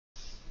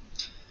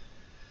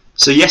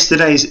So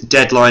yesterday's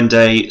deadline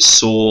day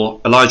saw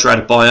Elijah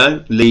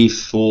Adebayo leave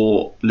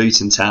for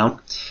Luton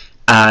Town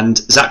and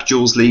Zach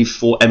Jules leave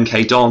for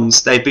MK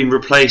Dons. They've been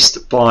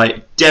replaced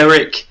by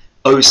Derek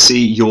OC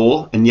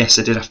Yaw, and yes,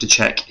 I did have to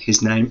check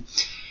his name,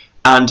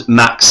 and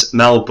Max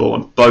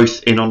Melbourne,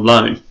 both in on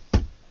loan.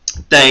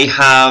 They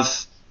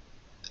have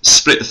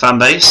split the fan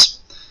base.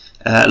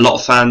 A lot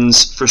of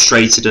fans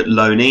frustrated at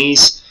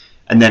loanees,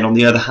 and then on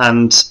the other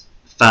hand,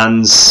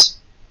 fans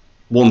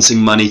wanting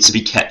money to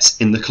be kept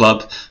in the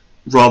club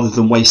rather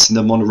than wasting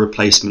them on a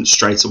replacement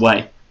straight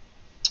away.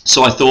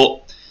 So I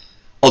thought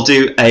I'll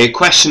do a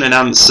question and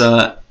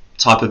answer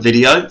type of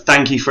video.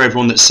 Thank you for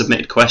everyone that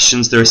submitted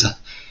questions. There is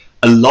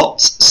a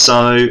lot,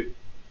 so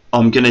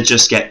I'm going to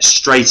just get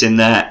straight in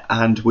there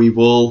and we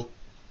will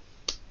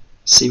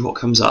see what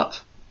comes up.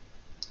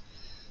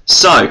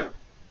 So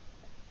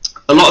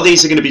a lot of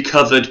these are going to be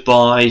covered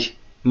by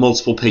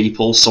multiple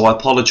people, so I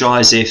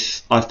apologise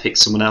if I've picked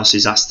someone else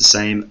who's asked the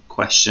same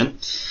question.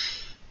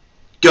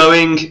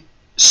 Going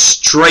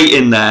straight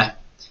in there,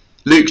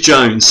 Luke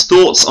Jones,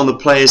 thoughts on the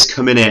players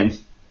coming in,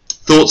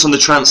 thoughts on the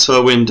transfer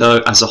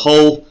window as a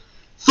whole,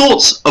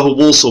 thoughts of a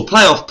Walsall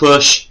playoff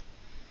push,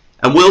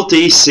 and will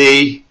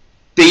DC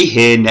be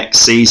here next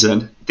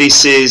season?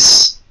 This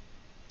is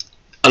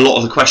a lot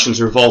of the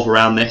questions revolve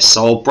around this,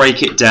 so I'll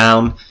break it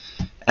down,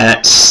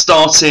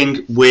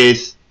 starting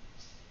with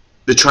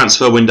the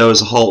transfer window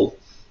as a whole.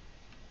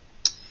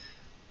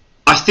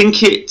 I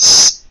think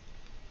it's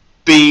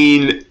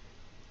been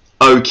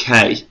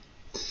okay.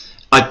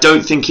 I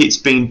don't think it's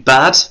been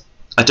bad.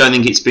 I don't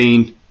think it's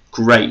been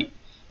great.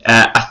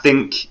 I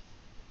think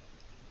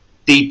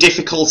the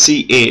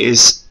difficulty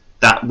is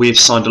that we've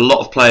signed a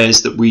lot of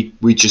players that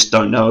we just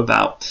don't know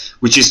about,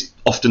 which is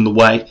often the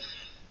way.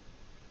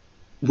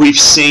 We've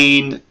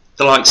seen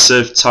the likes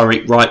of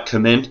Tyreek Wright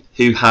come in,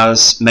 who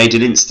has made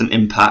an instant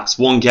impact.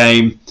 One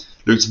game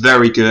looked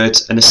very good,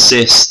 an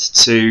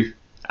assist to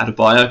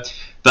Adebayo,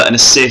 but an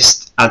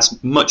assist adds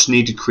much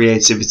needed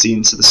creativity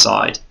into the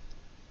side.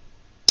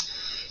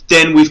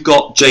 Then we've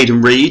got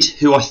Jaden Reed,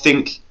 who I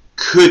think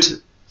could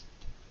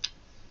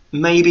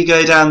maybe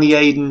go down the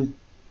Aidan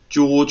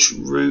George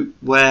route,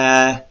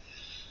 where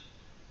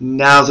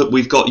now that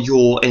we've got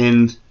Yaw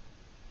in,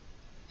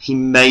 he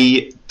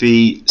may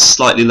be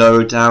slightly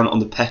lower down on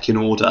the pecking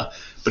order.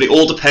 But it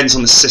all depends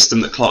on the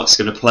system that Clark's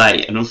going to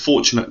play, and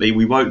unfortunately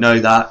we won't know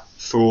that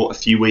for a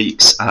few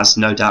weeks, as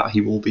no doubt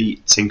he will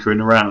be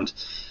tinkering around.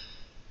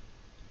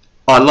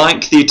 I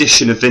like the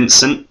addition of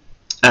Vincent.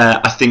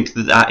 I think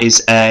that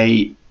is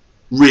a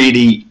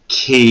really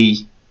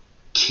key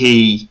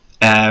player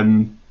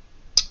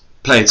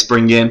to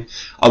bring in.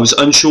 I was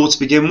unsure to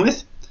begin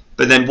with,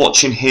 but then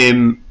watching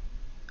him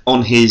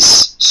on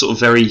his sort of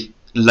very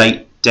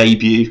late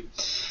debut,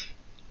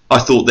 I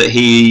thought that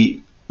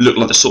he looked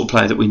like the sort of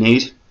player that we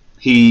need.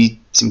 He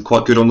seemed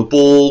quite good on the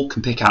ball,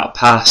 can pick out a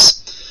pass,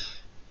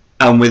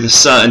 and with a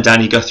certain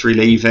Danny Guthrie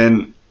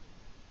leaving,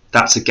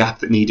 that's a gap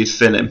that needed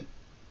filling.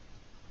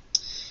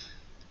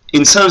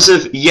 In terms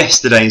of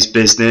yesterday's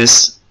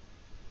business,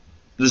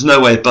 there's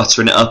no way of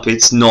buttering it up.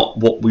 It's not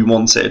what we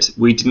wanted.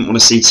 We didn't want to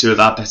see two of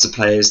our better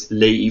players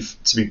leave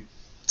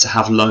to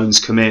have loans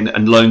come in,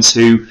 and loans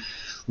who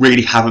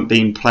really haven't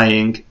been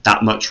playing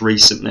that much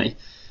recently.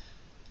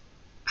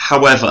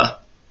 However,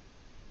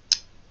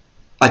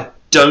 I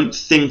don't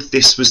think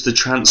this was the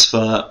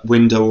transfer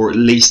window, or at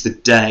least the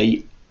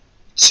day,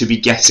 to be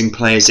getting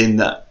players in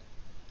that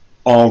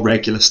are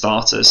regular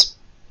starters.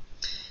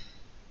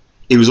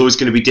 It was always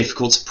going to be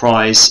difficult to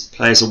prize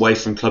players away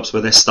from clubs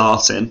where they're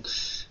starting,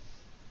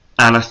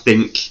 and I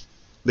think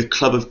the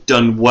club have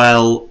done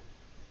well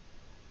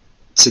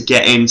to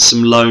get in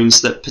some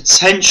loans that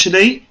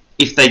potentially,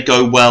 if they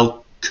go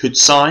well, could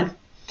sign.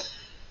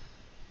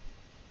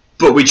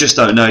 But we just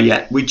don't know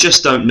yet. We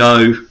just don't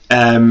know.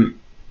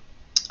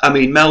 I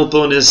mean,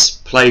 Melbourne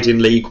has played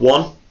in League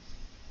One.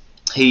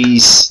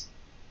 His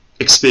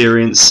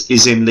experience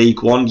is in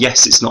League One.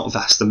 Yes, it's not a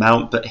vast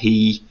amount, but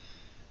he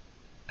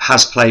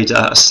has played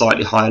at a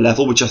slightly higher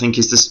level, which I think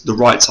is the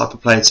right type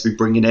of player to be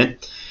bringing in.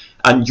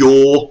 And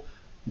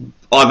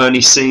I've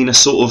only seen a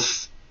sort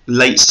of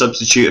late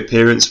substitute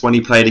appearance when he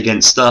played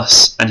against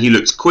us, and he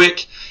looked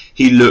quick,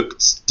 he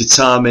looked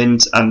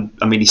determined, and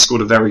I mean, he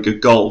scored a very good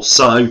goal.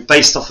 So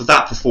based off of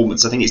that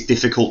performance, I think it's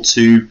difficult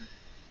to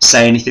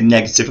say anything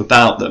negative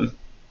about them.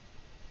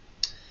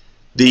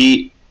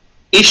 The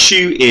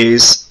issue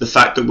is the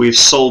fact that we've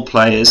sold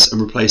players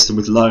and replaced them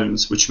with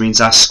loans, which means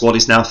our squad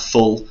is now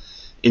full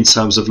in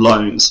terms of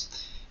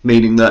loans,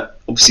 meaning that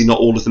obviously not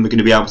all of them are going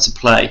to be able to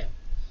play.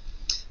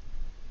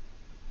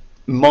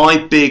 My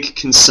big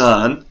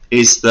concern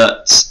is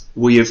that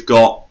we have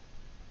got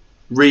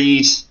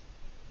Reed,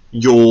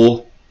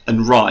 Yaw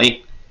and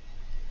Wright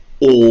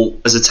all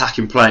as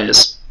attacking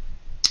players.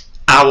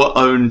 Our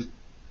own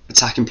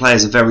attacking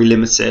players are very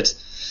limited.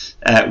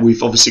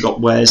 We've obviously got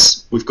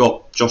Wes, we've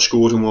got Josh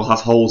Gordon, we'll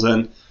have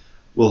Holden,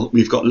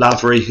 we've got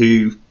Lavery,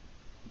 who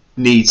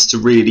needs to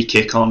really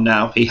kick on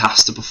now. He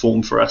has to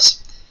perform for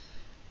us.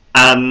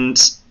 And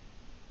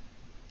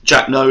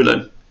Jack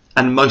Nolan.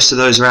 and most of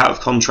those are out of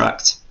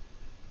contract.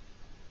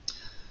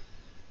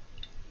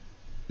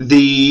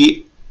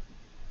 The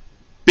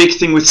big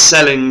thing with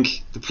selling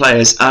the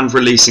players and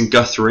releasing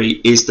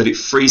Guthrie is that it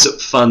frees up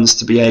funds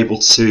to be able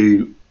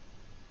to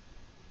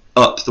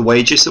up the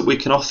wages that we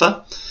can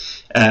offer.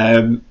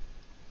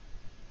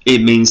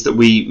 It means that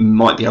we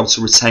might be able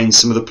to retain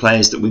some of the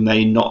players that we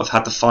may not have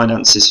had the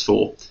finances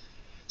for.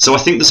 So I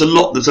think there's a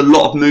lot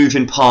of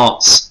moving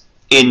parts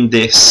in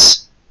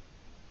this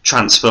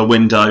transfer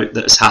window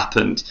that has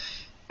happened,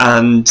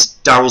 and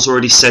Daryl's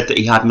already said that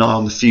he had an eye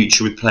on the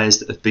future with players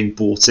that have been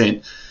bought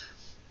in.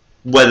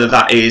 Whether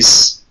that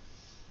is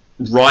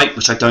right,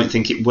 which I don't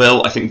think it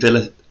will, I think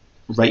Villa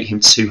rate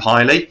him too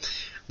highly.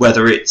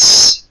 Whether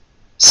it's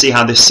see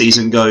how this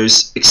season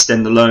goes,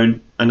 extend the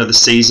loan another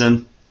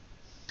season,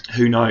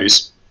 who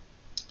knows.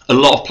 A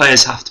lot of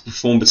players have to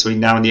perform between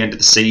now and the end of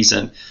the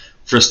season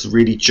for us to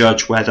really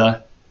judge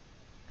whether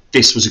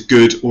this was a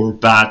good or a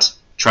bad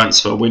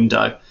transfer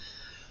window.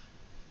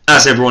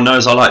 As everyone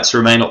knows, I like to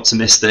remain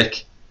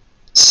optimistic,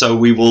 so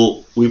we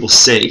will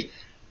see.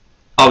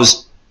 I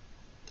was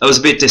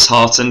a bit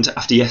disheartened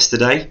after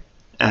yesterday,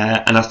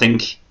 and I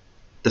think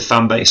the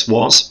fan base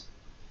was.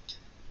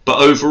 But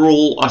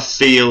overall, I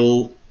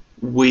feel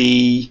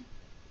we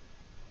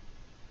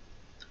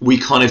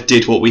kind of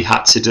did what we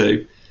had to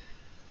do.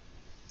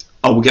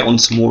 I will get on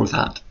to more of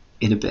that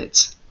in a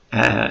bit.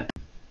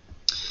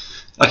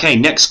 Okay,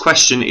 next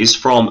question is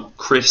from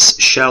Chris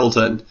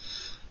Sheldon.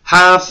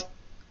 Have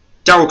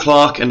Daryl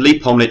Clark and Lee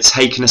Pomlett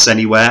taken us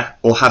anywhere,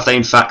 or have they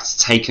in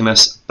fact taken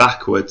us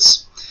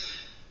backwards?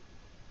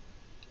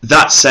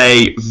 That's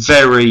a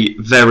very,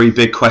 very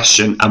big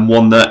question, and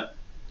one that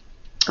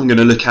I'm going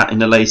to look at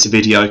in a later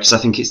video, because I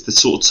think it's the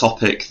sort of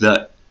topic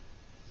that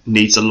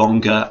needs a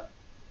longer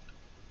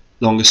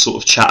sort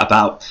of chat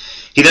about.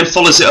 He then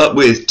follows it up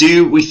with,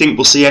 do we think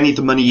we'll see any of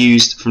the money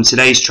used from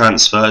today's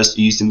transfers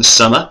used in the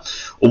summer,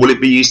 or will it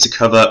be used to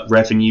cover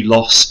revenue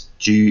loss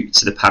due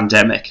to the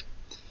pandemic?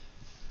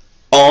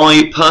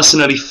 I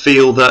personally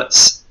feel that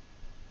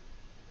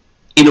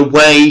in a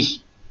way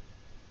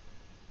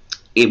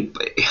it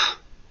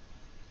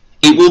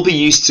will be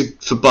used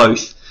for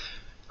both.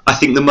 I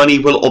think the money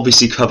will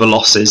obviously cover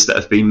losses that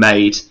have been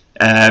made.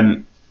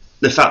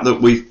 The fact that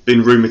we've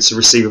been rumoured to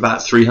receive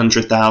about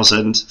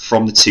 300,000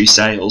 from the two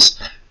sales,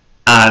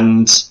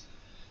 and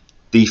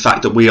the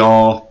fact that we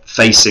are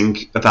facing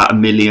about $1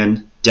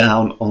 million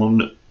down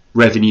on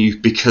revenue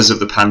because of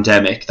the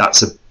pandemic,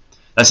 that's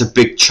a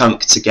big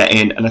chunk to get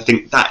in, and I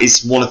think that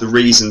is one of the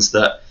reasons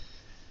that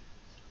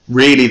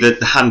really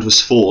the hand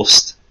was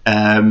forced.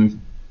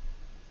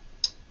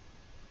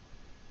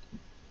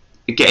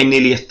 Getting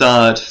nearly a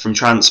third from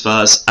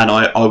transfers, and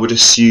I would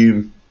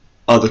assume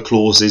other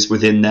clauses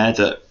within there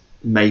that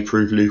may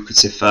prove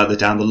lucrative further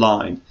down the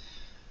line,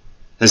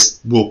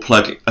 will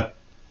plug a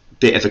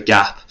bit of a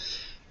gap.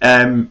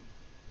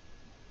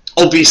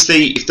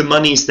 Obviously, if the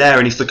money's there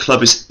and if the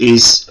club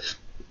is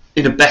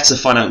in a better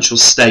financial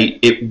state,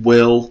 it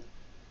will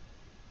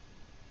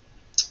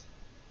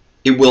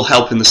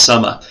help in the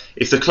summer.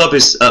 If the club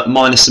is at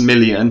minus $1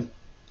 million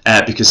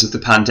because of the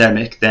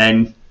pandemic,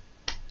 then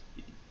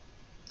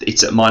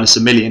it's at minus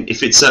 $1 million.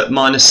 If it's at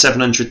minus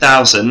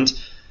 700,000,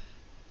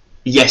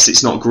 yes,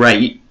 it's not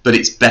great, but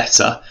it's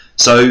better.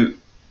 So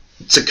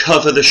to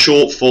cover the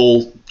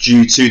shortfall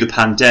due to the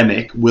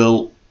pandemic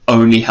will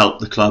only help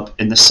the club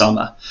in the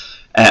summer.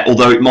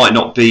 Although it might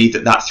not be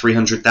that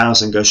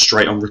 300,000 goes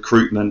straight on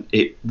recruitment,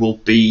 it will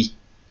be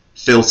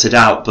filtered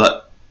out.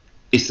 But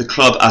if the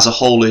club as a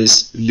whole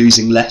is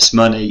losing less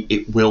money,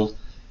 it will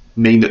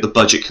mean that the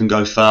budget can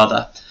go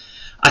further.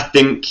 I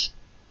think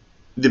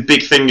the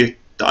big thing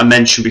that I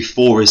mentioned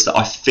before is that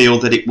I feel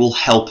that it will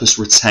help us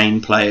retain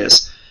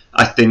players.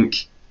 I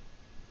think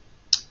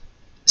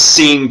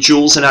seeing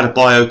Jules and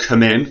Adebayo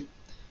come in,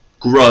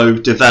 grow,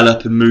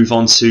 develop and move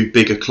on to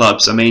bigger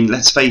clubs. I mean,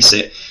 let's face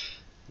it,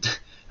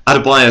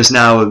 Adebayo is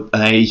now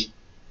a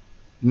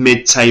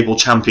mid-table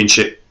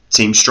championship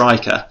team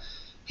striker.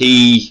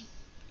 They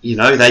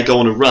go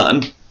on a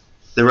run.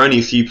 There are only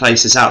a few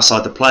places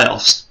outside the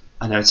playoffs.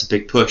 I know it's a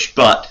big push,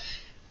 but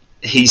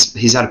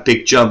he's had a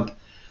big jump.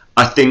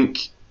 I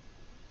think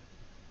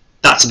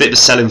that's a bit of a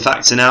selling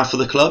factor now for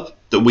the club,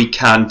 that we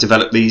can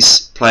develop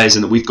these players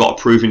and that we've got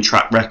a proven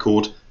track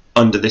record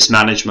under this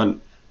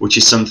management, which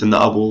is something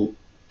that I will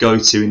go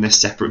to in this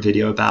separate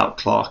video about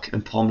Clark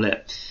and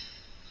Pomlett.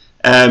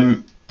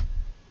 And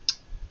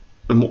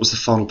what was the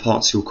final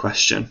part to your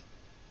question?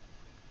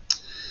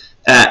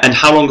 And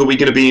how long are we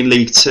going to be in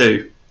League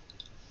 2?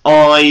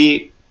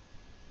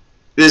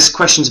 There's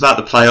questions about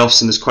the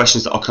playoffs and there's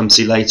questions that I'll come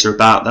to later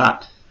about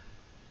that.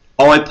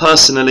 I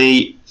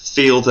personally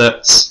feel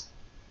that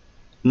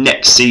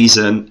next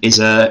season is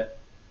a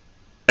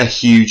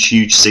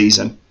huge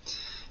season,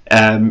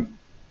 as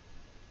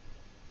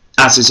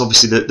is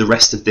obviously the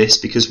rest of this,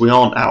 because we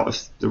aren't out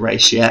of the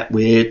race yet.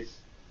 We're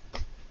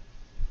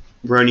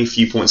only a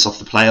few points off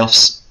the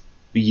playoffs.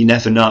 You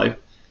never know.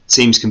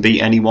 Teams can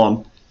beat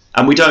anyone,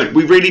 and we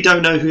really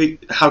don't know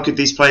how good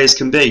these players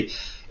can be.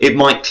 It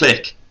might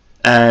click.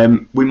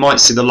 We might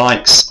see the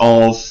likes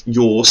of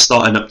Yaw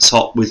starting up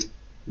top with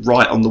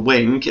Wright on the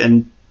wing,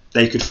 and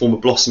they could form a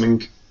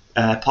blossoming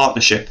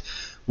partnership.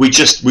 We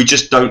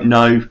just don't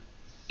know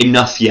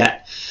enough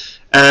yet.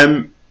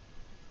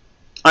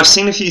 I've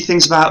seen a few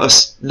things about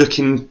us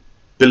looking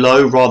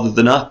below rather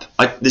than up.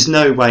 There's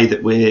no way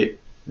that we're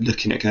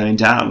looking at going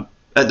down.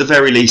 At the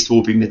very least,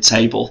 we'll be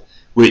mid-table,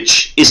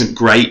 which isn't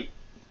great,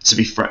 to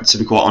be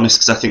quite honest,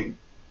 because I think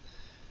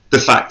the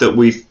fact that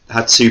we've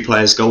had 2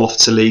 players go off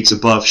to leagues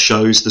above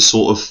shows the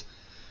sort of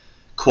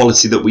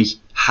quality that we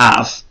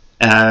have.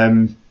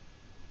 I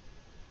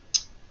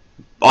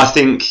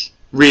think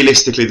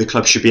realistically the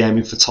club should be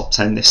aiming for top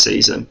 10 this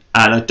season,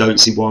 and I don't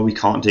see why we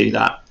can't do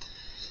that.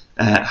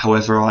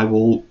 However, I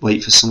will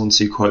wait for someone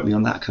to quote me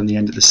on that come the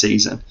end of the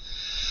season.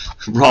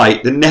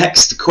 Right, the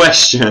next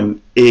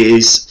question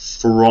is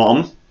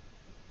from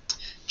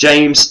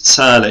James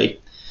Turley.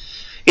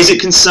 Is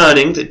it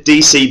concerning that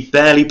DC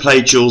barely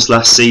played Jules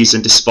last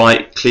season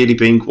despite clearly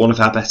being one of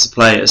our better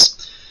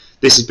players?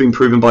 This has been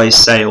proven by his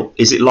sale.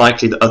 Is it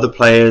likely that other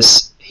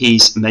players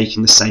he's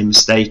making the same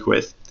mistake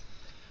with?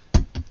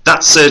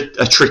 That's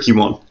a tricky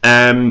one.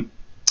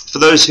 For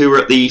those who were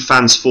at the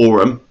fans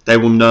forum, they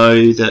will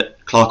know that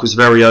Clark was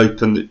very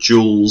open that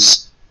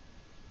Jules'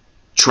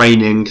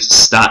 training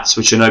stats,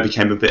 which I know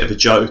became a bit of a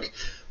joke,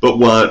 but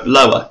were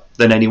lower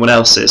than anyone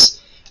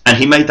else's. And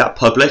he made that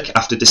public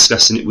after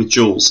discussing it with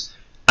Jules.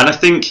 And I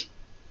think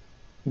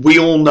we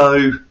all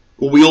know,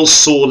 or we all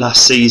saw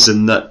last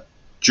season, that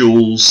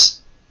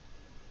Jules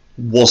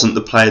wasn't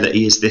the player that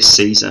he is this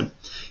season.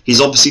 He's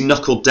obviously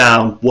knuckled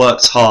down,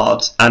 worked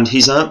hard, and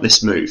he's earned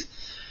this move.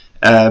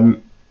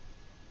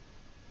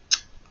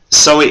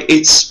 So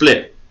it's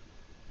split.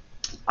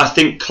 I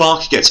think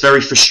Clark gets very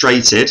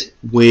frustrated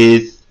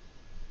with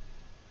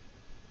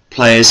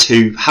players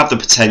who have the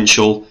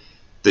potential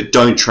that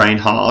don't train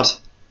hard.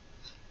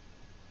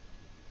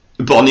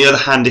 But on the other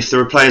hand, if there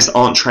are players that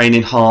aren't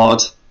training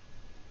hard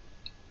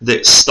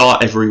that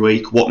start every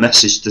week, what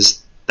message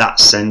does that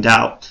send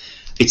out?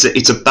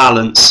 It's a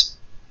balance.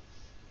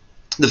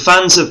 The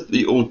fans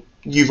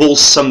you've all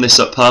summed this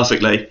up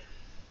perfectly.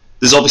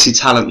 There's obviously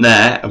talent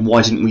there, and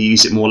why didn't we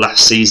use it more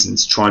last season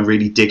to try and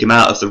really dig him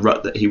out of the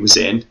rut that he was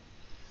in?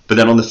 But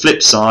then on the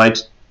flip side,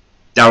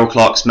 Darryl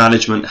Clark's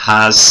management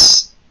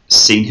has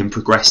seen him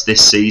progress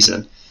this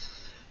season.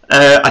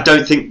 I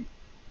don't think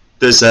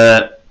there's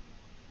a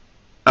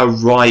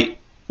right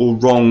or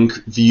wrong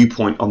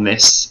viewpoint on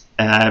this.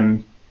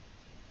 I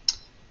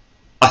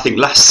think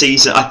last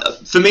season,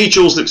 for me,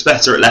 Jules looks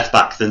better at left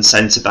back than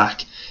centre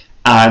back.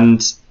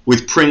 And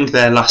with Pring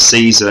there last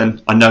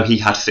season, I know he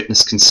had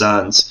fitness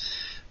concerns,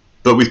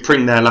 but with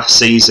Pring there last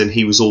season,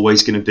 he was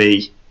always going to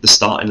be the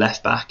starting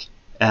left back.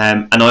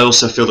 And I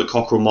also feel that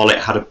Cockerell Mollett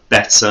had a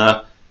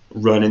better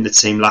run in the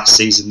team last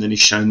season than he's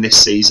shown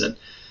this season.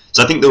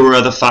 So I think there were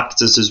other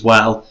factors as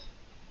well.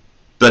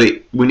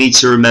 But we need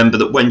to remember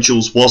that when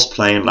Jules was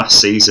playing last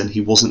season,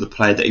 he wasn't the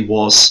player that he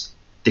was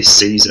this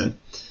season.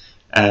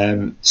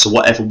 So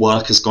whatever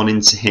work has gone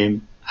into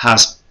him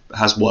has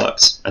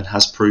worked and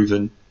has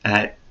proven.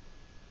 And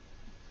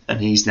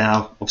he's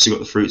now obviously got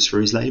the fruits for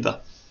his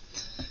labour.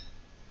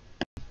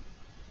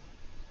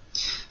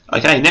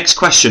 Okay, next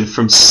question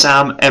from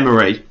Sam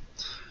Emery.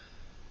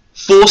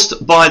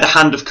 Forced by the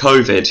hand of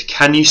COVID,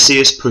 can you see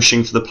us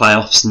pushing for the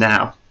playoffs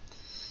now?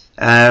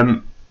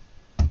 I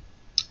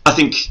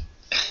think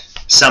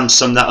Sam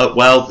summed that up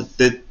well.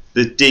 The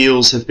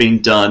deals have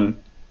been done,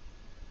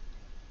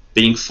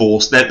 being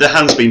forced. The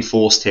hand's been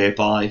forced here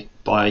by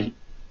the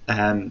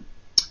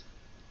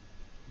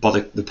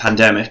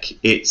pandemic.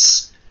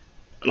 It's,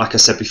 like I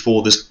said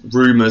before, there's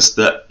rumours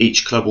that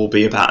each club will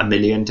be about $1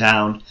 million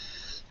down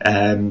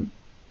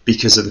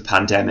because of the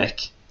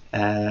pandemic.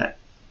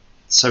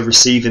 So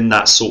receiving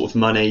that sort of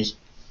money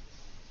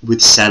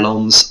with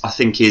sell-ons, I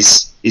think,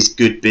 is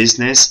good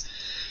business.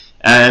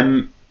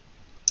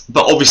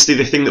 But obviously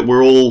the thing that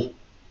we're all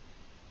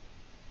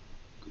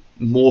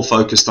more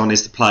focused on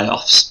is the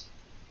playoffs.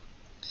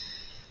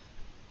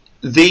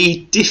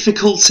 The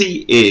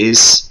difficulty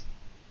is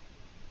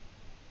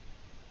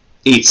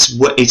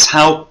it's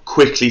how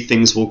quickly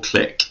things will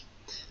click,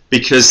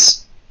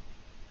 because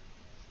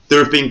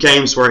there have been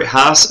games where it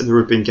has and there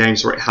have been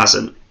games where it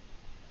hasn't.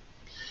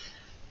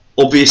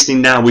 Obviously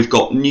now we've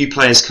got new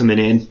players coming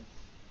in,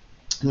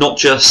 not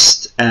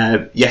just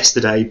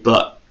yesterday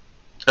but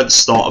at the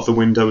start of the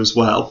window as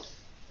well,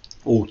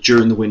 or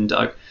during the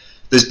window.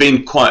 There's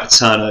been quite a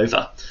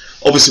turnover.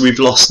 Obviously we've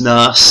lost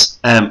Nurse,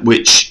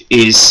 which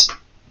is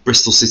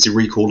Bristol City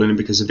recalling him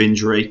because of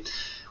injury.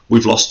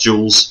 We've lost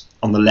Jules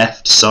on the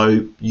left,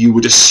 so you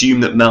would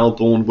assume that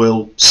Melbourne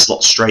will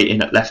slot straight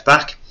in at left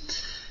back.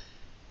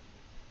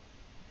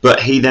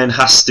 But he then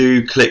has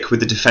to click with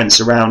the defence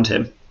around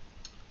him.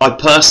 I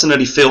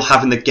personally feel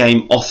having the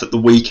game off at the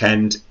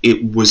weekend,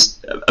 it was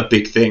a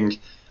big thing.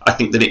 I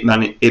think that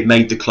it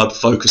made the club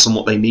focus on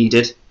what they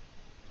needed.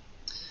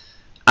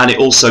 And it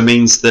also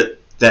means that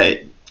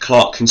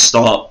Clark can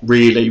start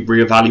really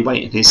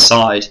reevaluating his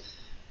side.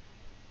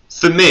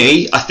 For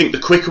me, I think the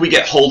quicker we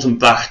get Holden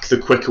back, the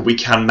quicker we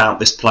can mount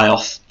this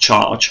playoff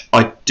charge.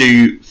 I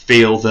do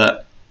feel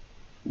that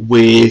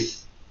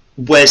with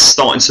Wes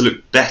starting to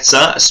look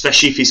better,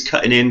 especially if he's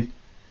cutting in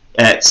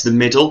to the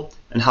middle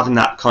and having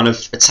that kind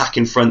of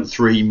attacking front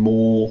three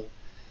more,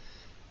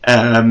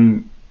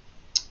 they're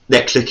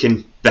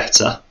clicking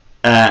better.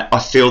 I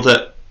feel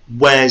that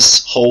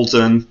Wes,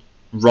 Holden,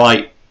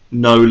 Wright,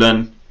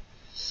 Nolan,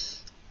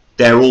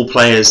 they're all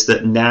players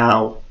that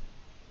now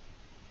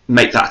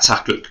make that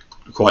attack look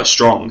quite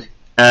strong.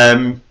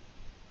 I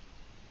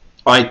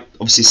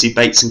obviously see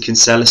Bates and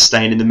Kinsella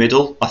staying in the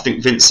middle. I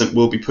think Vincent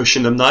will be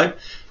pushing them though,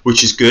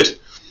 which is good.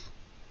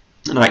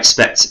 And I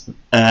expect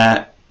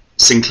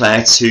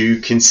Sinclair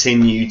to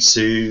continue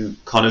to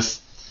kind of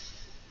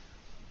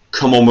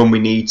come on when we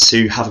need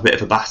to have a bit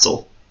of a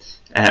battle,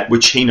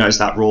 which he knows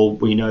that role,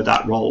 we know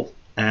that role.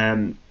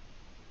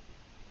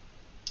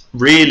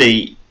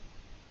 Really,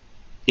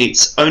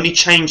 it's only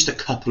changed a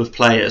couple of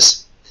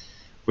players,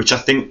 which I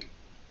think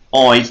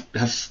I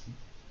have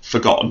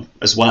forgotten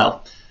as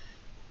well.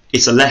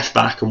 It's a left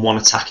back and one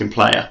attacking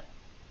player.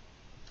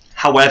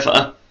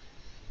 However,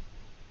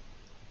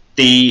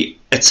 the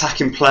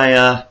attacking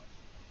player,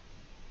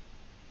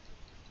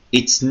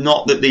 it's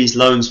not that these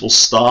loans will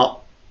start,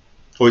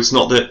 or it's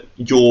not that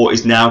Yaw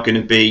is now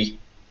going to be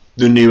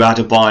the new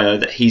Adebayo,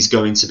 that he's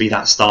going to be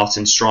that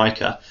starting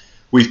striker.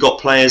 We've got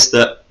players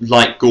that,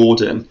 like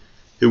Gordon,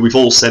 who we've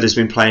all said has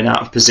been playing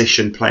out of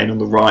position, playing on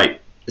the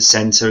right, the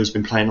centre has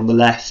been playing on the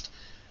left.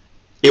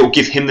 It will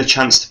give him the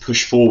chance to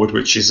push forward,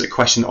 which is a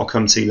question that I'll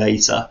come to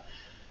later.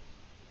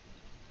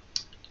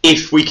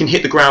 If we can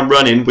hit the ground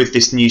running with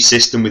this new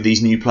system, with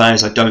these new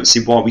players, I don't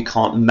see why we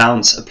can't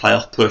mount a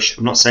playoff push.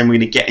 I'm not saying we're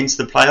going to get into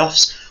the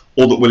playoffs,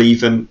 or that we'll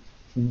even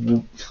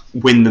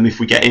win them if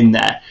we get in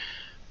there.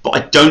 But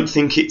I don't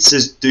think it's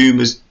as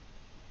doom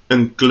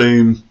and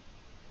gloom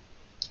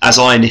as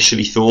I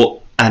initially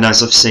thought, and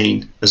as I've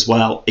seen as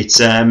well.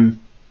 It's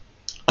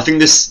I think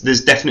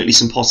there's definitely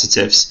some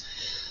positives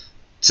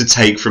to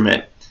take from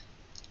it.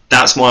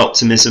 That's my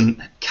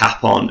optimism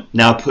cap on.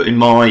 Now putting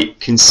my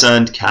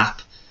concerned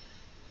cap.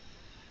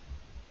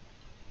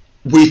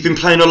 We've been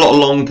playing a lot of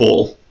long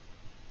ball,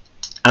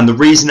 and the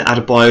reason that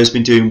Adebayo has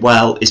been doing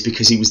well is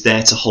because he was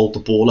there to hold the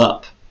ball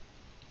up.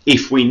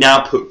 If we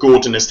now put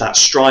Gordon as that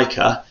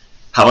striker,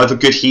 however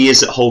good he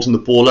is at holding the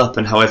ball up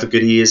and however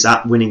good he is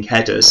at winning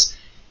headers,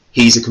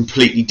 he's a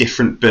completely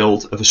different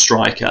build of a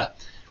striker.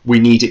 We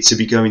need it to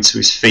be going to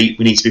his feet.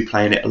 We need to be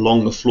playing it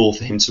along the floor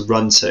for him to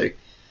run to.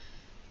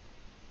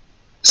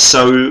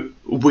 So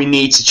we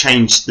need to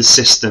change the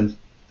system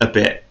a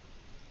bit.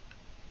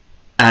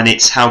 And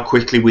it's how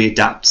quickly we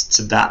adapt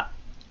to that.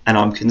 And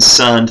I'm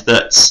concerned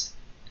that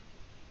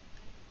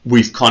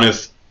we've kind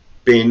of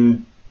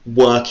been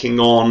working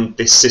on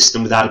this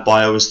system with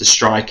Adebayo as the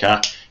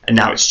striker, and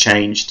now it's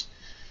changed.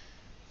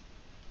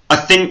 I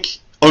think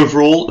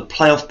overall the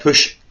playoff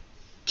push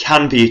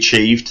can be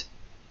achieved.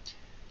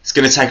 It's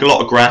going to take a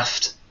lot of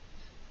graft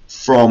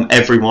from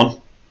everyone,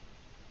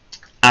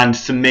 and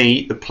for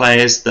me the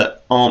players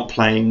that aren't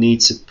playing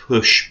need to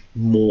push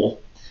more,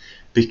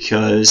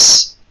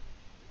 because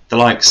the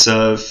likes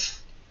of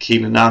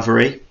Keelan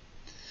Avery,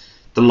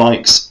 the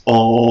likes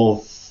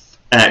of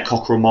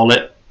Cockerell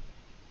Mollett,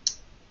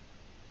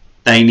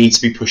 they need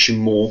to be pushing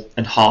more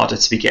and harder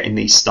to be getting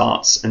these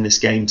starts and this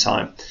game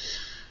time.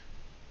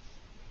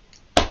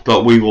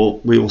 But we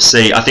will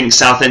see. I think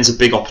Southend's a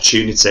big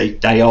opportunity.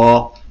 They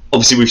are,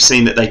 obviously we've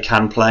seen that they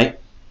can play.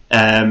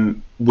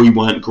 We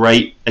weren't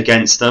great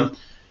against them.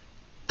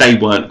 They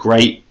weren't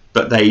great,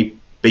 but they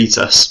beat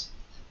us.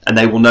 And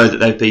they will know that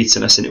they've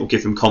beaten us, and it will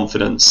give them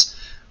confidence.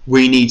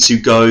 We need to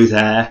go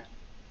there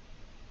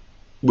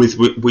with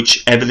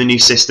whichever the new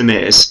system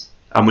is,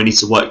 and we need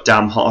to work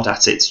damn hard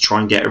at it to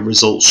try and get a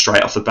result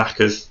straight off the back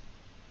of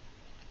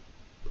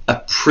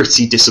a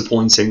pretty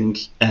disappointing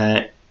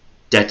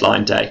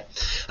deadline day.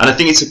 And I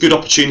think it's a good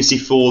opportunity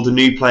for the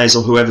new players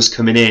or whoever's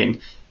coming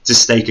in to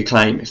stake a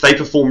claim. If they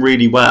perform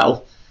really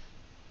well,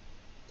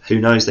 who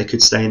knows, they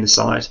could stay in the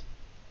side.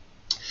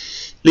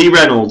 Lee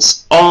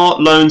Reynolds, are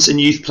loans and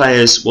youth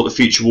players what the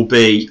future will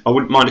be? I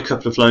wouldn't mind a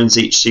couple of loans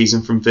each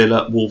season from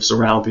Villa, Wolves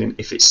or Albion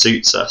if it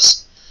suits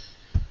us.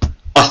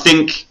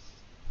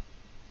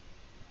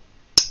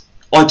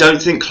 I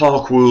don't think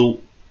Clark will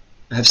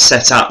have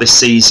set out this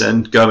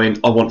season going,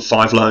 I want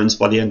 5 loans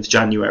by the end of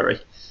January.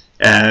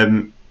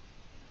 A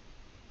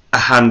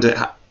hand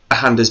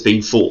has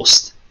been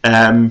forced.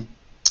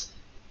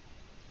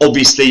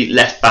 Obviously,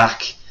 left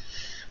back,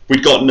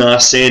 we'd got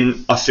Nurse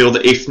in. I feel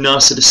that if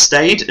Nurse had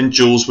stayed and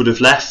Jules would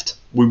have left,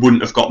 we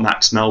wouldn't have got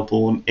Max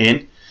Melbourne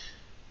in.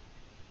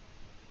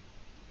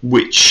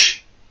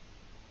 Which,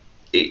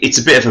 it's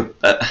a bit of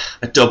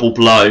a double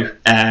blow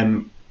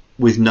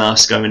with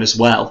Nurse going as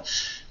well.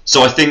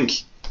 So I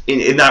think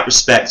in that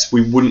respect,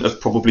 we wouldn't have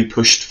probably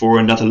pushed for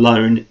another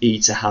loan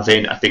to have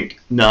in. I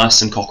think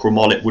Nurse and Cockerell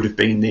Mollett would have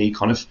been the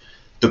kind of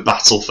the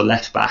battle for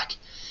left back.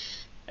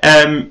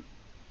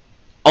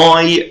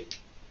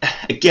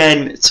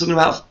 Again, talking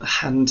about a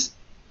hand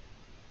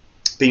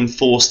being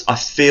forced, I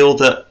feel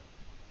that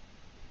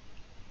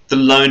the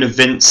loan of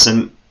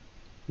Vincent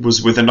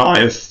was with an eye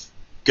of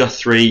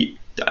Guthrie.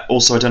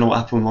 Also, I don't know what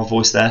happened with my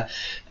voice there.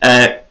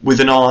 With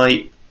an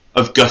eye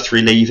of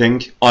Guthrie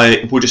leaving,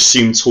 I would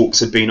assume talks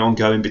had been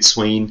ongoing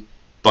between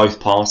both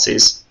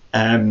parties.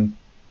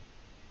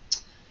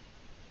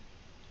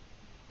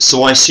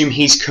 So I assume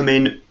he's come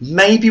in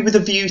maybe with a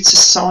view to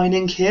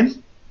signing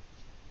him,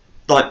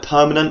 like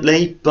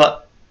permanently,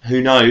 but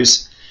who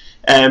knows?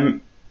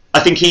 I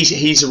think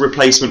he's a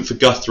replacement for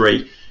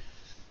Guthrie.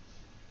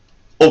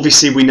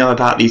 Obviously, we know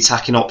about the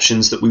attacking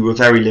options, that we were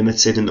very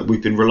limited and that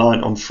we've been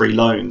reliant on free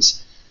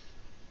loans.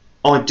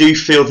 I do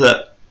feel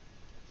that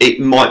it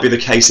might be the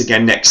case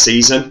again next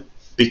season,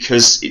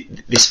 because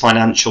this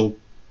financial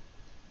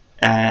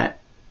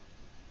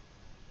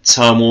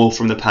turmoil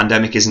from the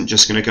pandemic isn't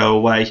just going to go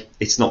away.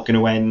 It's not going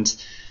to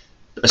end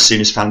as soon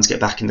as fans get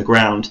back in the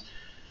ground.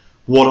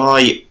 What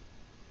I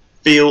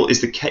feel is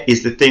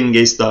the thing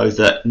is, though,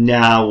 that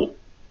now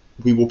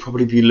we will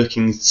probably be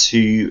looking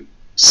to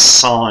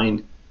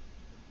sign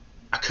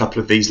a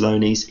couple of these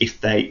loanees if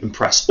they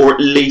impress, or at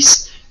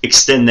least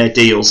extend their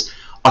deals.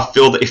 I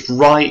feel that if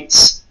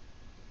Wright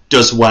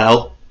does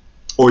well,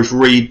 or if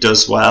Reed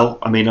does well,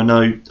 I mean, I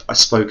know I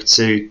spoke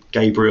to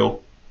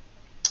Gabriel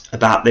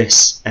about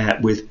this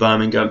with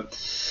Birmingham,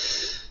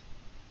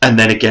 and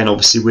then again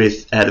obviously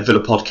with the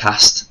Villa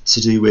podcast to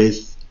do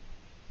with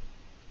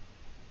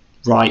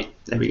Wright,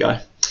 there we go,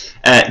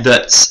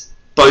 that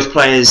both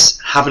players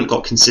haven't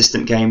got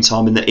consistent game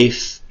time, and that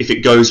if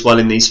it goes well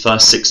in these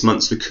first 6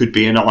 months, there could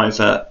be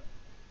either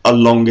a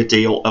longer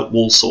deal at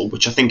Walsall,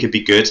 which I think would be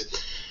good.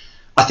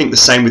 I think the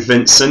same with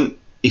Vincent.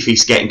 If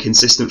he's getting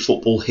consistent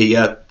football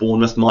here,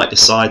 Bournemouth might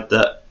decide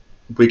that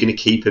we're going to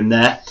keep him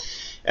there.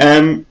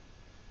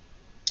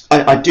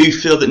 I do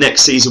feel that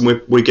next season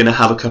we're going to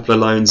have a couple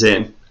of loans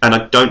in, and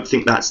I don't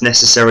think that's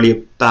necessarily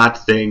a bad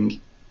thing.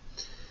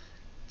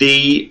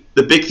 The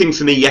big thing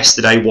for me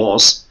yesterday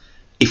was,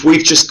 if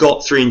we've just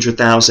got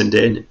 300,000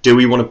 in, do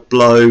we want to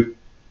blow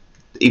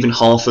even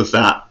half of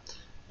that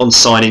on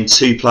signing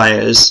 2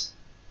 players,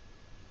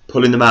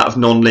 pulling them out of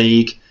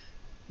non-league,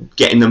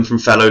 getting them from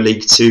fellow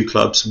League 2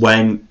 clubs,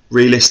 when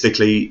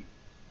realistically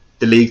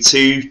the League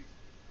 2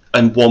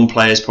 and 1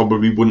 players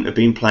probably wouldn't have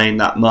been playing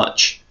that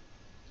much,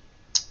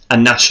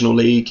 and National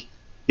League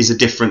is a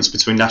difference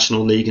between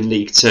National League and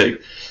League 2.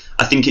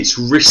 I think it's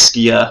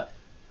riskier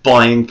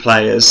buying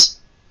players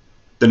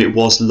than it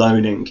was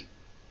loaning.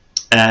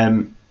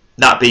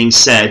 That being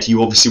said,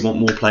 you obviously want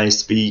more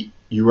players to be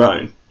your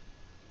own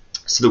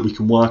so that we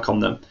can work on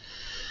them.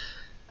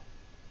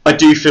 I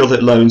do feel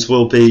that loans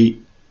will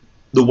be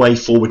the way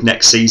forward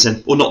next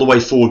season, or not the way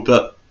forward,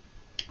 but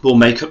we'll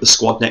make up the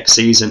squad next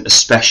season,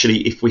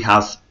 especially if we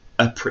have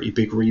a pretty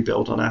big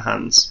rebuild on our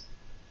hands.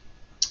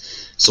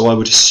 So I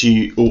would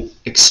assume or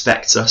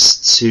expect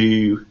us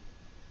to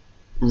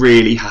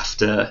really have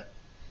to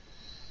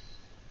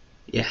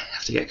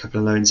get a couple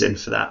of loans in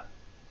for that.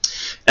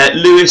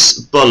 Lewis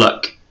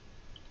Bullock,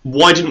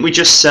 why didn't we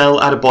just sell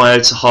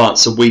Adebayo to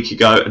Hearts a week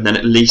ago and then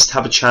at least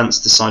have a chance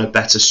to sign a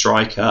better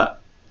striker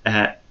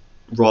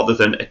rather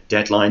than a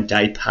deadline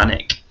day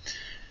panic?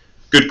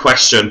 Good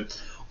question.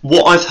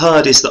 What I've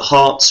heard is that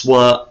Hearts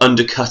were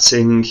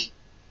undercutting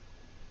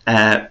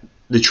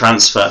the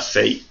transfer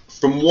fee.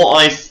 From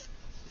what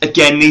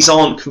again, these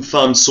aren't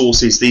confirmed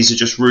sources, these are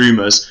just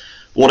rumours.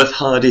 What I've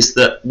heard is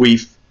that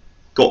we've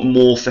got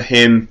more for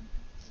him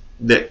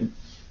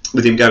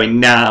with him going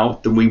now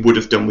than we would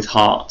have done with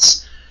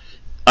Hearts.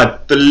 I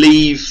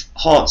believe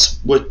Hearts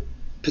were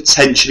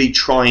potentially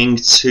trying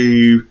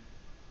to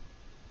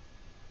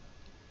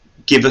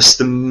give us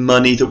the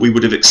money that we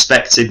would have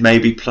expected,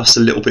 maybe plus a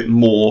little bit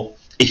more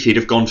if he'd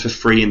have gone for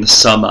free in the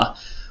summer,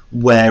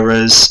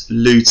 whereas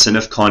Luton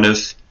have kind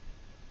of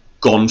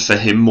gone for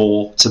him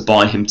more to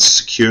buy him to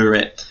secure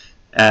it.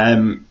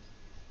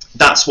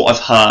 That's what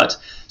I've heard.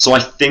 So I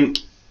think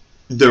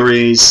there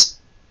was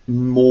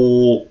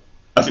more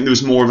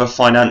of a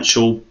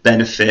financial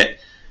benefit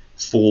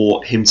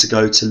for him to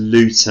go to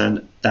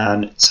Luton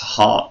than to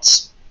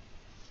Hearts.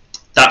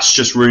 That's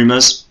just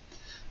rumours.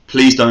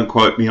 Please don't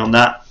quote me on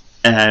that,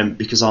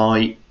 because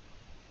I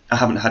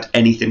haven't had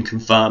anything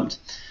confirmed.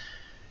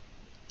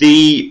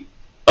 The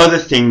other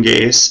thing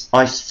is,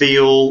 I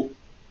feel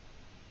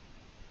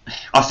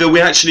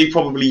we actually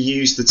probably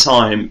used the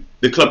time.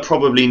 The club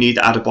probably knew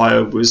that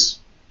Adebayo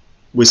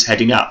was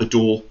heading out the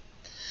door.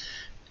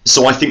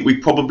 So I think we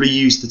probably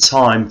used the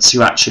time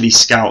to actually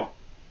scout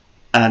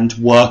and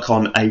work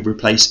on a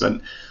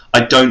replacement.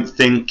 I don't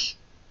think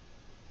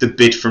the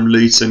bid from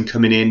Luton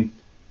coming in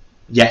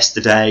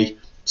yesterday,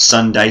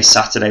 Sunday,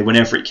 Saturday,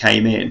 whenever it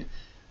came in,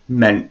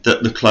 meant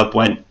that the club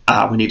went,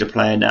 we need a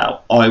player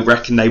now. I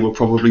reckon they were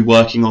probably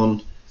working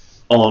on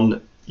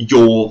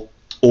Yaw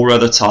or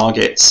other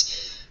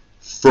targets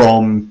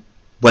from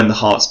when the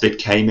Hearts bid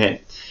came in.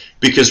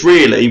 Because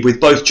really, with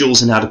both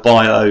Jules and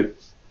Adebayo,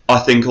 I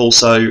think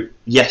also,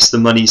 yes, the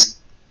money's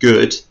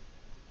good,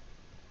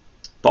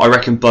 but I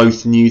reckon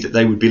both knew that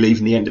they would be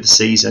leaving the end of the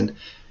season.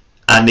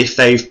 And if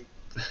they've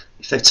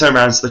turned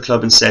around to the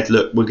club and said,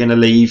 look, we're going to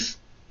leave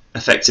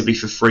effectively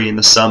for free in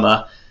the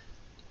summer,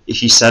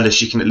 if you sell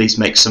us, you can at least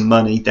make some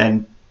money,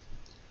 then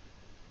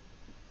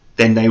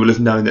they will have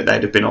known that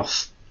they'd have been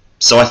off.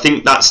 So I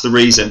think that's the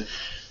reason.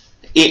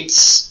 It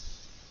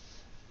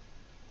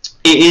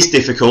is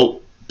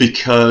difficult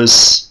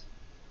because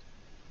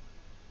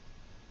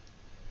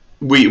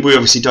we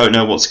obviously don't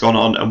know what's gone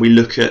on, and we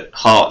look at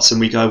Hearts and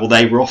we go, well,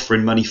 they were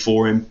offering money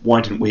for him, why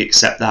didn't we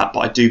accept that? But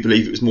I do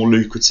believe it was more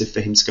lucrative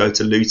for him to go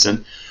to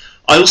Luton.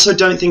 I also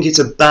don't think it's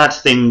a bad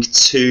thing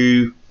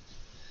to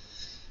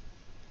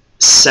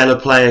sell a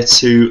player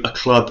to a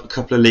club a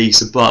couple of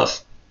leagues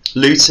above.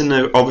 Luton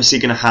are obviously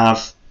going to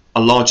have a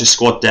larger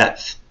squad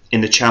depth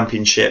in the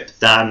Championship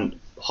than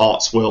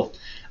Hearts will,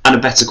 and a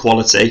better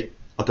quality,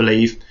 I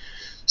believe.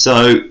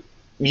 So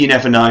you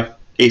never know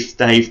if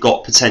they've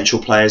got potential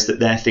players that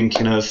they're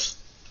thinking of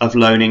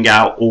loaning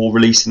out or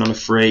releasing on a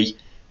free.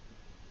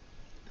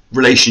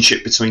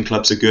 Relationship between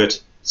clubs are good,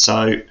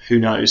 so who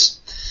knows.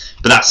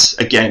 But that's,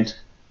 again,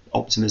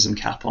 optimism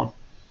cap on.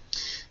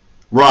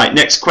 Right,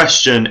 next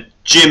question.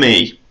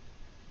 Jimmy,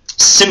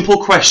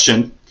 simple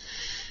question.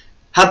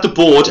 Had the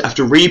board,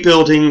 after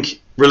rebuilding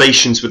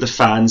relations with the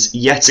fans,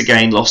 yet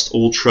again lost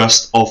all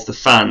trust of the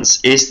fans?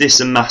 Is this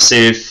a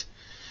massive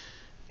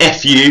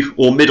FU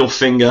or middle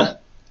finger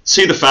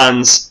to the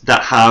fans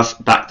that have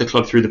backed the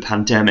club through the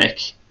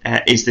pandemic?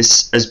 Is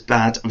this as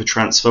bad of a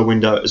transfer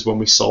window as when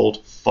we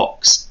sold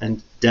Fox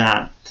and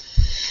Dan?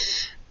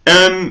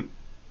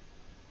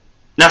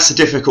 That's a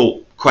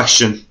difficult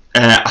question.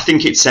 I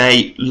think it's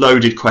a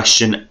loaded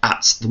question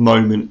at the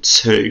moment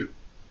too.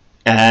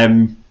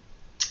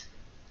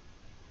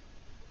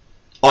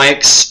 I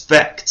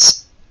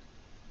expect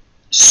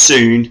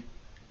soon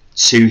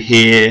to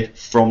hear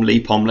from Lee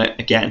Pomlet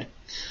again.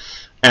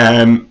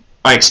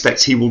 I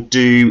expect he will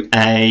do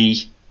a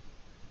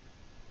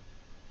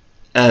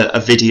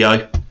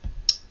video,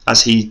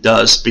 as he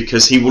does,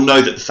 because he will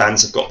know that the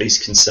fans have got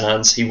these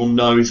concerns. He will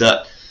know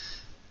that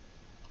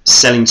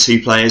selling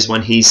two players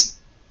when he's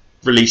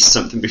released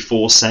something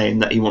before saying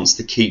that he wants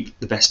to keep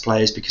the best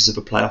players because of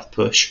a playoff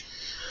push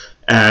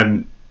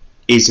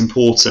is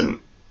important.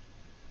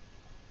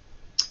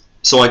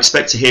 So I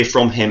expect to hear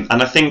from him,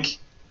 and I think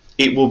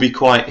he will be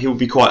quite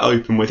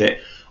open with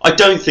it. I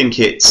don't think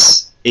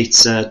it's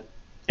a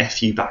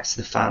FU back to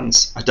the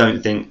fans. I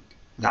don't think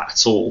that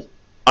at all.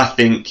 I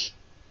think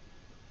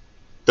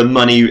the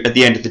money at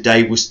the end of the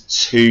day was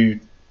too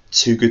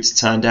good to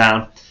turn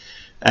down.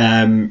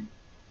 And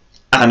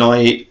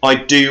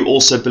I do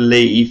also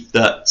believe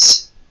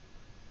that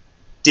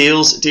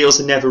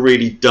deals are never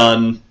really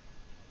done.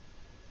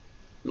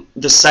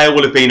 The sale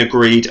will have been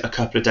agreed a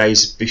couple of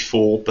days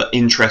before, but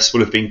interest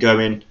will have been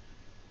going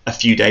a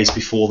few days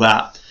before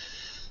that.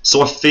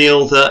 So I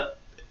feel that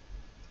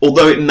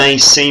although it may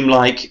seem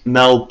like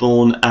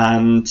Melbourne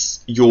and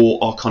Yaw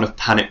are kind of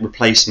panic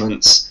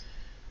replacements,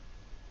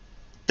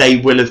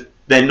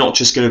 they're not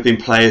just going to have been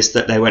players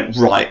that they went,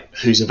 right,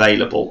 who's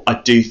available.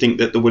 I do think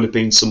that there will have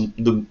been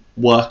the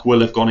work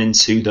will have gone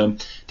into them.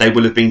 They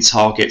will have been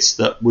targets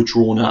that were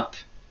drawn up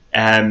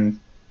at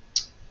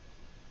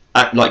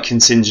like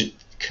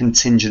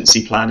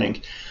contingency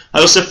planning. I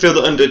also feel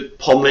that under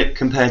Pomlet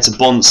compared to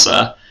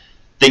Bonser,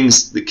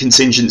 the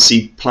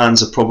contingency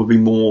plans are probably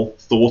more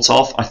thought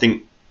of. I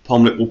think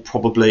Pomlet will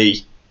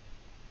probably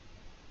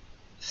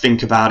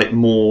think about it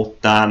more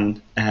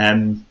than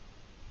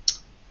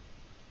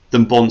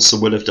Bonser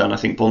would have done. I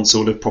think Bonser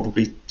would have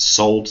probably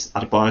sold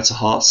Adebayo to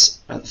Hearts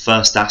at the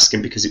first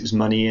asking because it was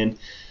money in,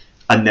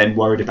 and then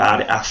worried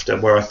about it after,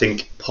 where I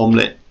think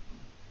Pomlet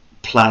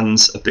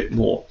plans a bit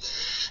more.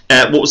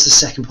 What was the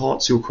second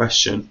part to your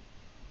question?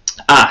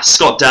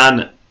 Scott,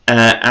 Dan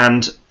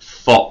and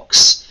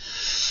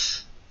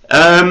Fox.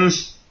 That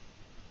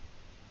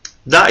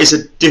is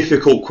a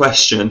difficult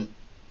question.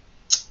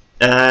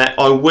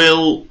 I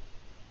will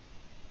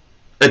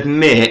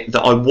admit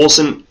that I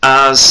wasn't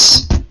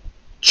as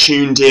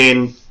tuned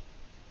in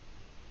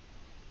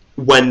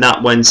when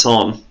that went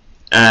on.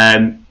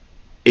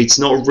 It's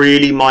not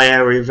really my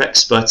area of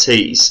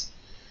expertise.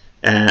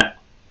 I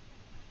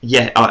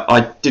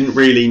didn't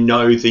really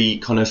know the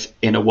kind of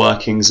inner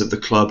workings of the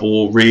club,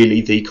 or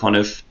really the kind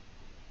of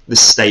the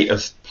state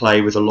of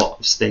play with a lot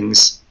of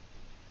things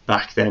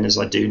back then as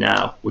I do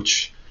now,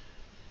 which,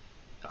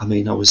 I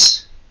mean, I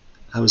was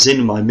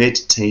in my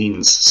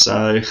mid-teens,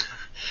 so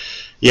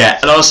yeah.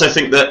 And I also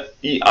think that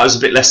I was a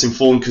bit less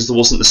informed because there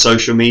wasn't the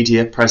social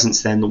media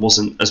presence then. There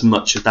wasn't as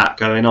much of that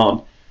going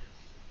on.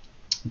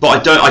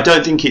 But I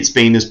don't think it's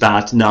been as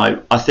bad.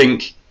 No, I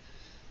think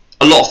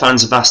a lot of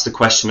fans have asked the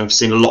question. I've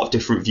seen a lot of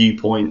different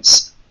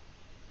viewpoints.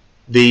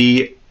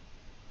 The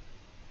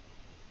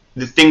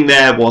thing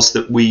there was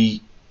that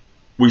we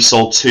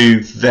sold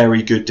two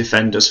very good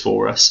defenders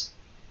for us,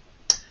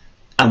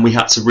 and we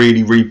had to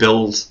really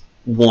rebuild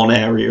one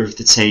area of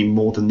the team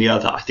more than the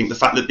other. I think the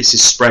fact that this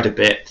is spread a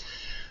bit,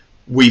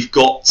 we've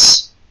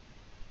got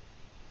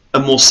a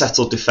more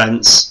settled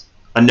defence.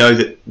 I know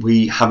that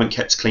we haven't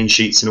kept clean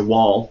sheets in a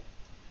while,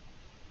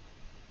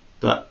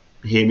 but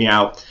hear me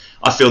out.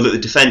 I feel that the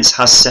defence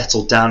has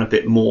settled down a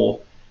bit more.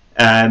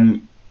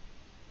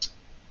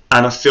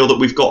 and I feel that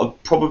we've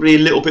got probably a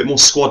little bit more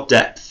squad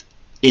depth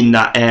in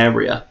that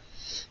area.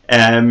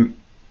 And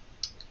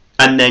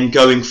then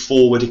going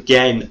forward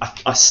again,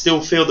 I still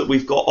feel that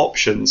we've got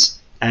options,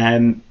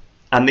 and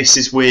this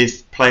is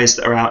with players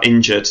that are out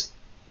injured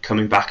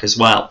coming back as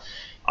well.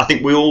 I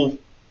think we all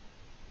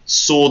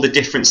saw the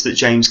difference that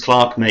James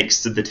Clark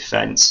makes to the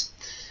defence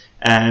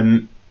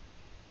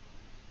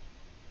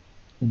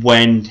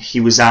when he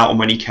was out and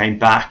when he came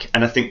back,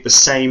 and I think the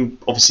same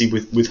obviously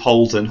with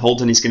Holden.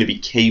 Holden is going to be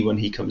key when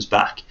he comes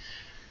back,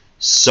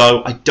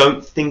 so I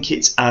don't think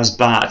it's as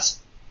bad.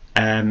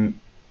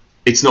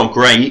 It's not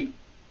great,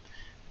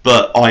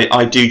 but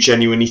I do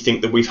genuinely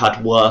think that we've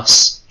had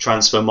worse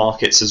transfer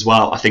markets as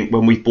well. I think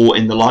when we bought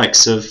in the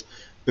likes of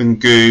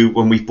Ngu,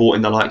 when we bought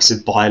in the likes of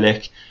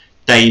Bielik,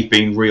 they've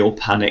been real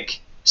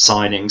panic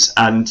signings.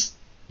 And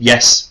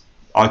yes,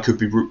 I could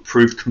be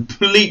proved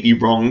completely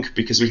wrong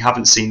because we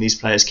haven't seen these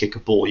players kick a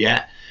ball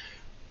yet.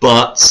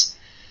 But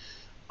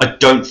I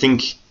don't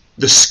think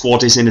the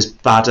squad is in as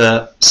bad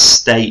a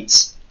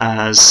state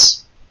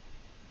as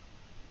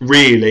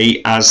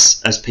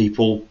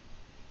people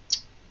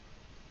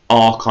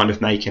are kind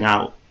of making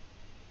out.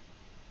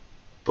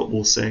 But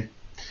we'll see.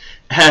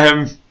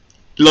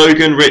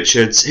 Logan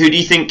Richards, who do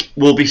you think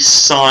will be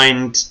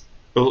signed?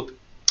 Who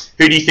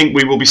do you think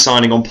we will be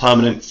signing on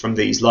permanent from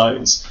these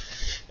loans?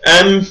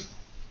 I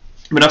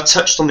mean, I've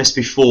touched on this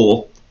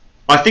before.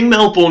 I think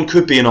Melbourne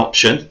could be an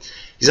option.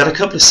 He's had a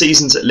couple of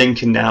seasons at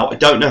Lincoln now. I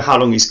don't know how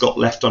long he's got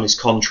left on his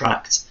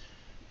contract,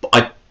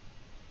 but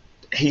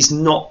he's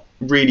not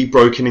really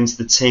broken into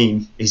the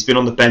team. He's been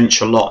on the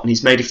bench a lot and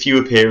he's made a few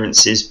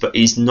appearances, but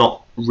he's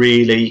not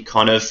really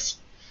kind of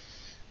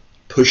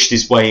pushed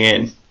his way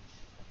in.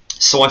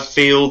 So I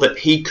feel that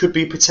he could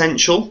be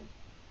potential,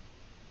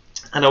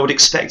 and I would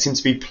expect him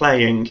to be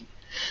playing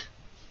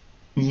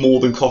more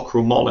than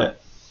Cockerell Mollett.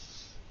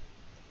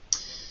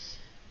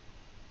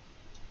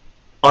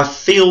 I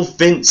feel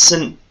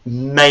Vincent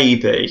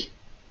maybe,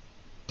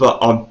 but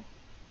I'm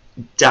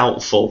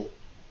doubtful.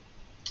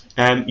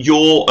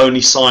 Yaw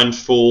only signed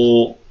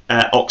for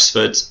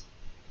Oxford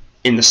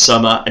in the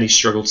summer, and he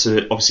struggled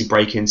to obviously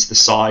break into the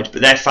side.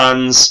 But their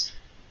fans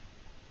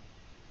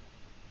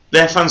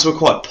were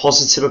quite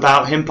positive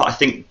about him, but I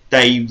think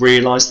they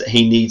realise that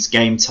he needs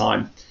game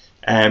time.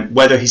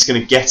 Whether he's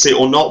going to get it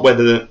or not,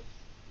 whether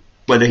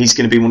he's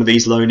going to be one of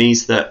these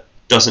loanees that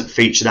doesn't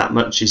feature that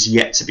much is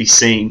yet to be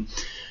seen.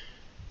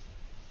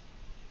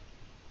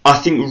 I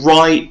think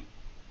Wright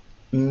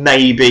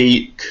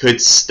maybe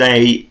could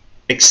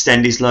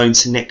extend his loan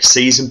to next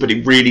season, but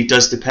it really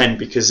does depend,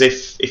 because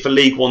if a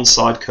League One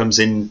side comes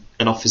in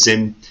and offers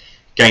him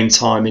game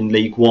time in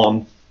League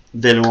One,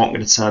 Villa aren't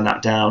going to turn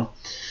that down.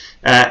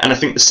 And I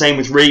think the same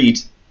with Reid.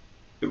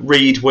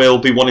 Reid will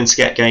be wanting to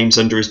get games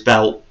under his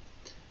belt,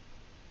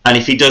 and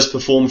if he does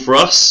perform for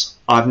us,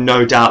 I have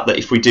no doubt that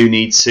if we do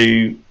need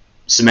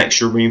some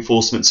extra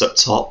reinforcements up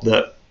top,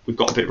 that we've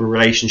got a bit of a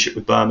relationship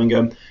with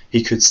Birmingham,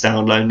 he could stay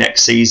on loan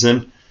next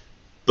season.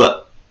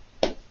 But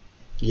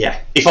yeah,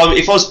 if I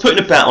was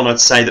putting a bet on, I'd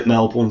say that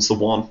Melbourne's the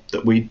one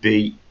that we'd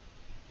be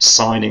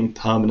signing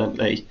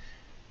permanently.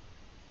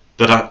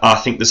 But I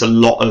think there's a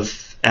lot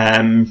of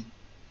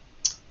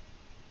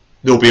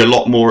there'll be a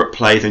lot more at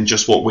play than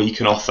just what we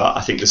can offer.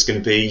 I think there's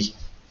going to be,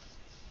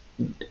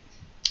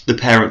 the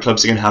parent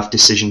clubs are going to have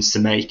decisions to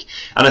make,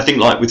 and I think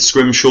like with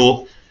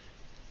Scrimshaw,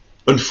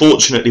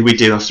 unfortunately we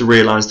do have to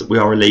realise that we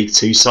are a League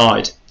Two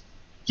side.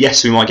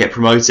 Yes, we might get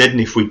promoted, and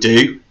if we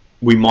do,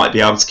 we might be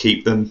able to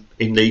keep them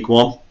in League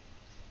One.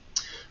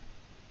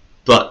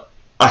 But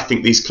I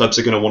think these clubs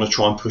are going to want to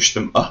try and push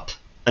them up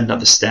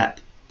another step.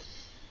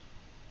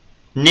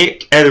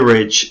 Nick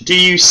Etheridge, do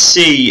you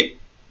see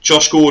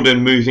Josh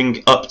Gordon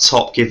moving up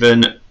top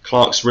given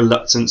Clark's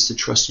reluctance to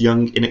trust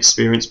young,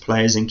 inexperienced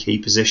players in key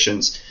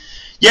positions?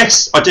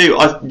 Yes, I do.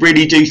 I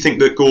really do think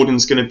that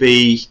Gordon's going to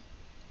be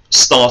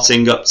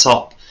starting up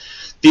top.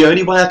 The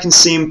only way I can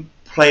see him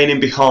playing in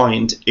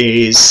behind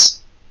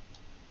is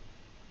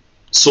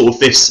sort of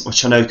this,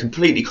 which I know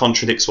completely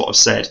contradicts what I've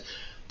said,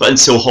 but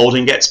until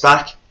Holden gets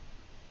back.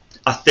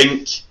 I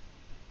think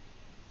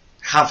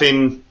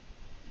having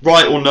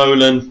Wright or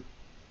Nolan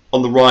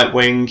on the right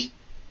wing,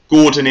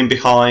 Gordon in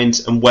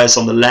behind and Wes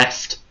on the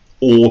left,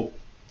 or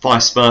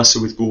vice versa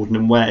with Gordon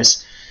and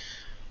Wes,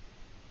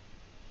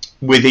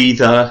 with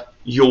either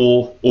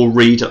Yaw or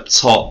Reid up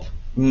top,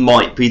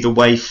 might be the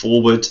way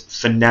forward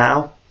for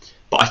now.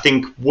 But I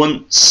think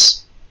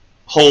once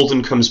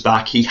Holden comes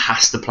back, he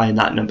has to play in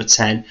that number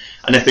 10.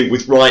 And I think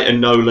with Wright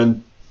and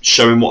Nolan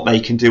showing what they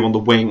can do on the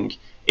wing,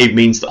 it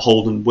means that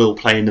Holden will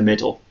play in the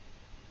middle.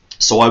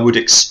 So I would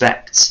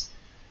expect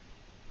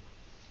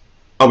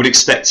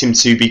him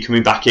to be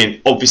coming back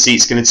in. Obviously,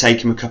 it's going to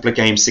take him a couple of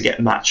games to get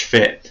match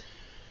fit.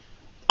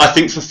 I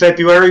think for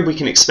February, we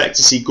can expect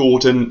to see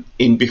Gordon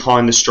in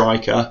behind the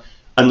striker,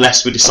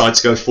 unless we decide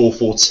to go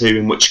 4-4-2,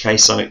 in which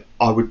case I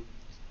would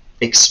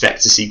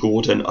expect to see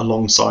Gordon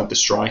alongside the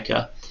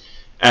striker.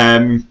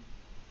 But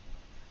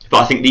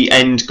I think the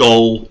end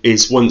goal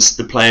is once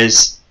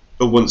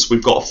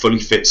we've got a fully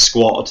fit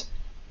squad,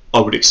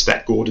 I would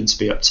expect Gordon to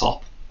be up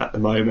top. at the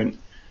moment.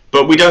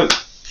 But we don't.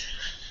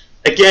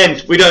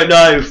 Again, we don't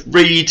know.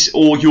 Reed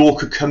or Yaw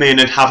could come in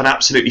and have an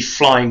absolutely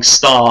flying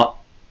start.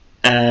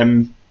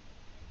 Who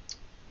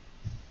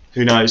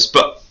knows?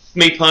 But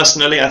me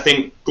personally, I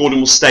think Gordon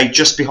will stay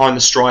just behind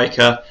the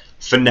striker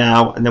for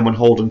now, and then when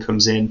Holden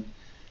comes in,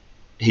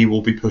 he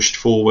will be pushed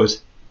forward.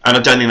 And I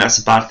don't think that's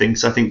a bad thing,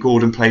 because I think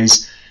Gordon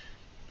plays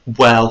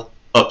well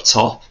up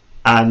top.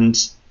 And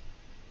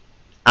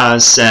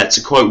as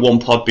to quote One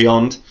Pod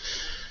Beyond,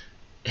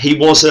 he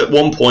was at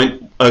one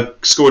point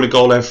scoring a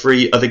goal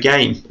every other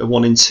game, a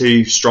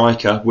 1-in-2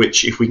 striker,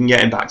 which if we can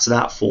get him back to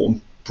that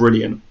form,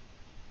 brilliant.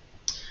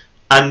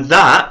 And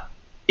that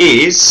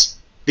is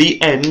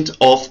the end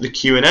of the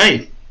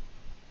Q&A.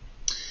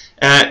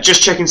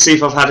 Just checking to see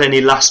if I've had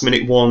any last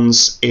minute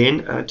ones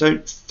in. I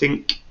don't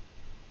think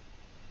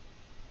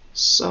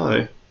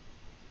so.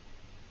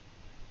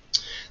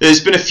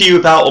 There's been a few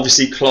about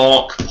obviously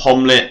Clark,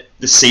 Pomlet,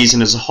 the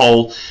season as a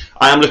whole.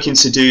 I am looking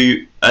to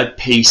do a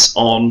piece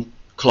on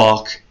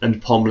Clark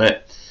and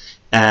Pomlet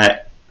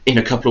in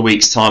a couple of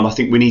weeks' time. I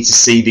think we need to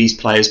see these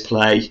players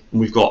play,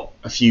 and we've got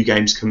a few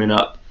games coming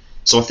up.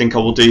 So I think I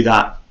will do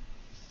that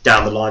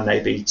down the line,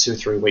 maybe 2 or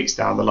 3 weeks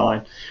down the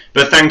line.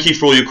 But thank you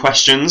for all your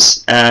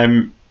questions.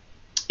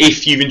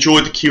 If you've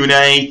enjoyed the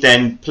Q&A,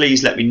 then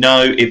please let me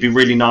know. It'd be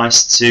really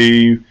nice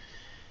to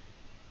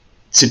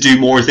do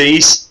more of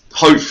these,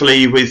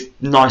 hopefully with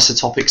nicer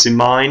topics in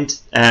mind.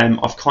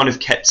 I've kind of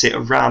kept it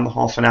around the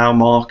half an hour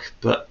mark,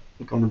 but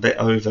I've gone a bit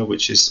over,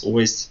 which is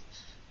always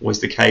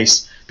the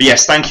case. But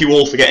yes, thank you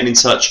all for getting in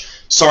touch.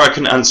 Sorry I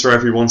couldn't answer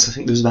everyone's. I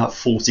think there was about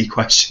 40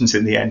 questions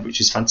in the end, which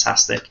is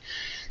fantastic.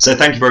 So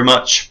thank you very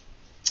much.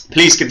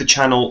 Please give the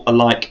channel a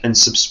like and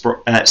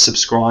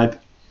subscribe.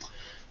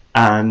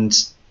 And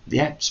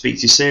yeah, speak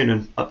to you soon,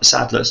 and up the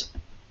Saddlers.